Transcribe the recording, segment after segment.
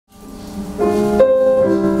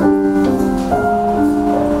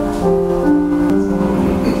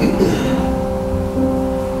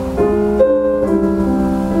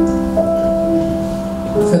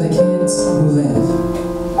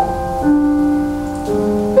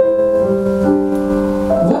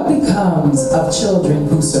arms of children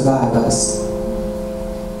who survive us.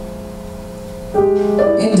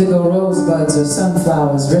 Indigo rosebuds or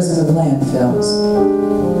sunflowers risen of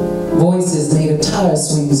landfills. Voices made of tire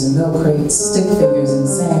swings and milk crates, stick figures in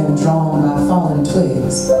sand drawn by fallen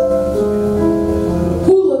twigs.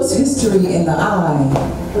 Who looks history in the eye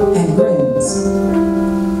and grins,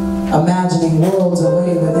 imagining worlds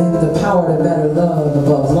away within the power to better love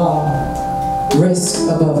above law, risk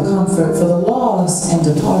above comfort for the lost and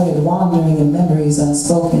departed, wandering in memories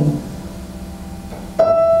unspoken.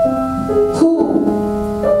 Who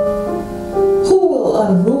will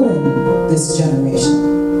unruin this generation?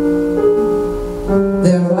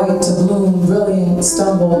 Their right to bloom, brilliant,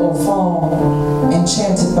 stumble or fall,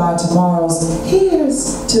 enchanted by tomorrow's.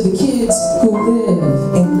 Here's to the kids who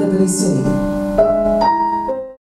live in Liberty City.